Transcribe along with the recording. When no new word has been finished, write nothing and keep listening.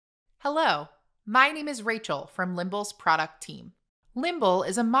Hello, my name is Rachel from Limble's product team. Limble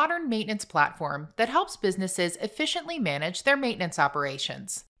is a modern maintenance platform that helps businesses efficiently manage their maintenance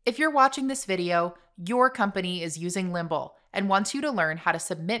operations. If you're watching this video, your company is using Limble and wants you to learn how to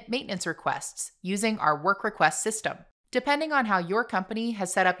submit maintenance requests using our work request system. Depending on how your company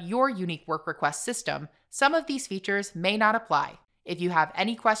has set up your unique work request system, some of these features may not apply. If you have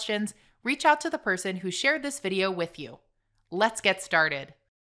any questions, reach out to the person who shared this video with you. Let's get started.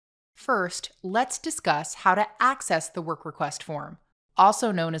 First, let's discuss how to access the work request form,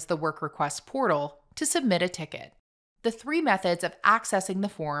 also known as the work request portal, to submit a ticket. The three methods of accessing the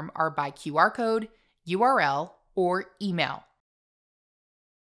form are by QR code, URL, or email.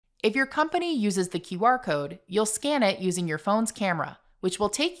 If your company uses the QR code, you'll scan it using your phone's camera, which will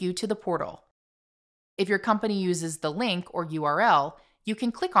take you to the portal. If your company uses the link or URL, you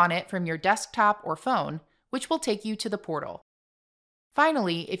can click on it from your desktop or phone, which will take you to the portal.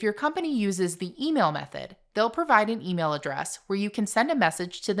 Finally, if your company uses the email method, they'll provide an email address where you can send a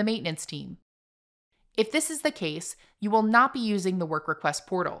message to the maintenance team. If this is the case, you will not be using the work request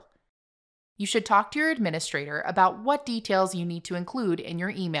portal. You should talk to your administrator about what details you need to include in your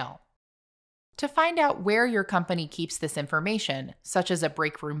email. To find out where your company keeps this information, such as a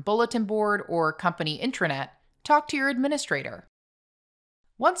break room bulletin board or company intranet, talk to your administrator.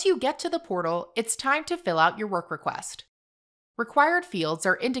 Once you get to the portal, it's time to fill out your work request. Required fields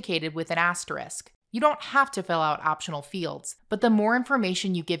are indicated with an asterisk. You don't have to fill out optional fields, but the more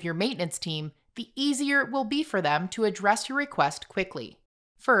information you give your maintenance team, the easier it will be for them to address your request quickly.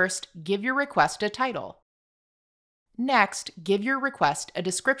 First, give your request a title. Next, give your request a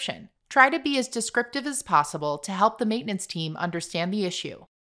description. Try to be as descriptive as possible to help the maintenance team understand the issue.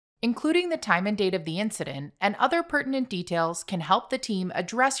 Including the time and date of the incident and other pertinent details can help the team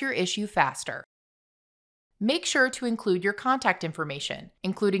address your issue faster. Make sure to include your contact information,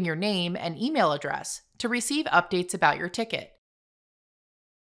 including your name and email address, to receive updates about your ticket.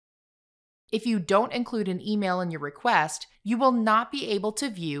 If you don't include an email in your request, you will not be able to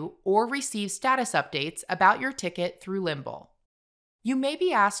view or receive status updates about your ticket through Limble. You may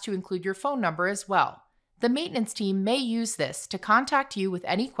be asked to include your phone number as well. The maintenance team may use this to contact you with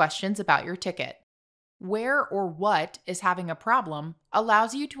any questions about your ticket. Where or what is having a problem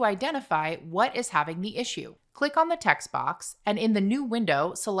allows you to identify what is having the issue. Click on the text box and in the new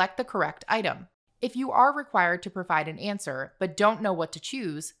window, select the correct item. If you are required to provide an answer but don't know what to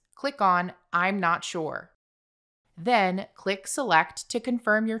choose, click on I'm not sure. Then click Select to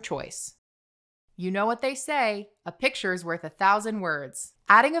confirm your choice. You know what they say, a picture is worth 1,000 words.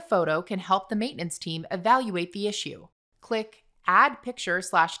 Adding a photo can help the maintenance team evaluate the issue. Click Add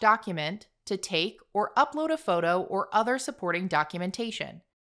Picture/Document to take or upload a photo or other supporting documentation.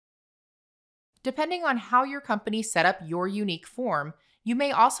 Depending on how your company set up your unique form, you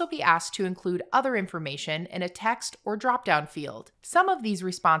may also be asked to include other information in a text or drop-down field. Some of these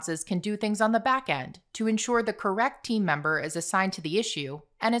responses can do things on the back end to ensure the correct team member is assigned to the issue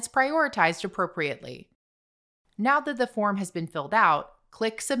and it's prioritized appropriately. Now that the form has been filled out,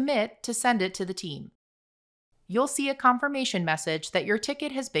 click Submit to send it to the team. You'll see a confirmation message that your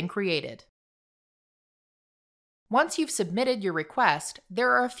ticket has been created. Once you've submitted your request,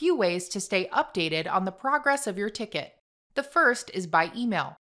 there are a few ways to stay updated on the progress of your ticket. The first is by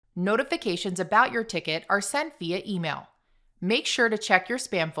email. Notifications about your ticket are sent via email. Make sure to check your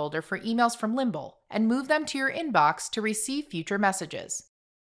spam folder for emails from Limble and move them to your inbox to receive future messages.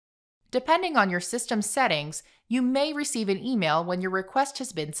 Depending on your system settings, you may receive an email when your request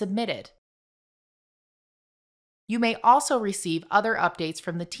has been submitted. You may also receive other updates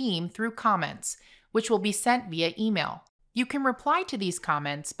from the team through comments, which will be sent via email. You can reply to these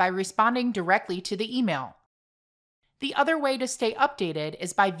comments by responding directly to the email. The other way to stay updated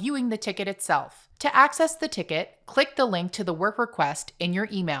is by viewing the ticket itself. To access the ticket, click the link to the work request in your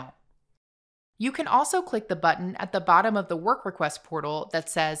email. You can also click the button at the bottom of the work request portal that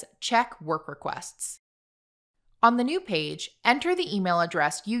says Check Work Requests. On the new page, enter the email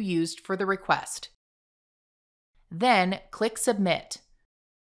address you used for the request. Then click Submit.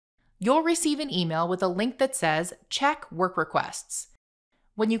 You'll receive an email with a link that says Check Work Requests.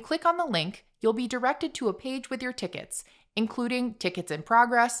 When you click on the link, you'll be directed to a page with your tickets, including tickets in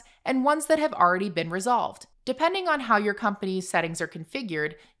progress and ones that have already been resolved. Depending on how your company's settings are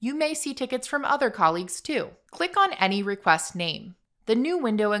configured, you may see tickets from other colleagues too. Click on any request name. The new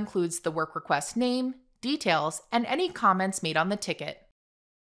window includes the work request name, details, and any comments made on the ticket.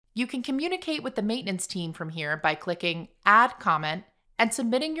 You can communicate with the maintenance team from here by clicking Add Comment and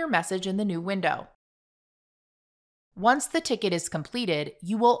submitting your message in the new window. Once the ticket is completed,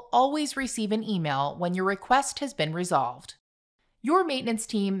 you will always receive an email when your request has been resolved. Your maintenance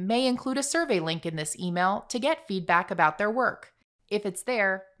team may include a survey link in this email to get feedback about their work. If it's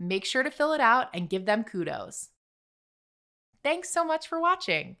there, make sure to fill it out and give them kudos. Thanks so much for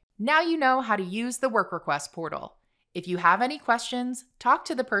watching. Now you know how to use the work request portal. If you have any questions, talk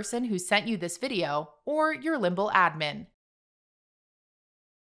to the person who sent you this video or your Limble admin.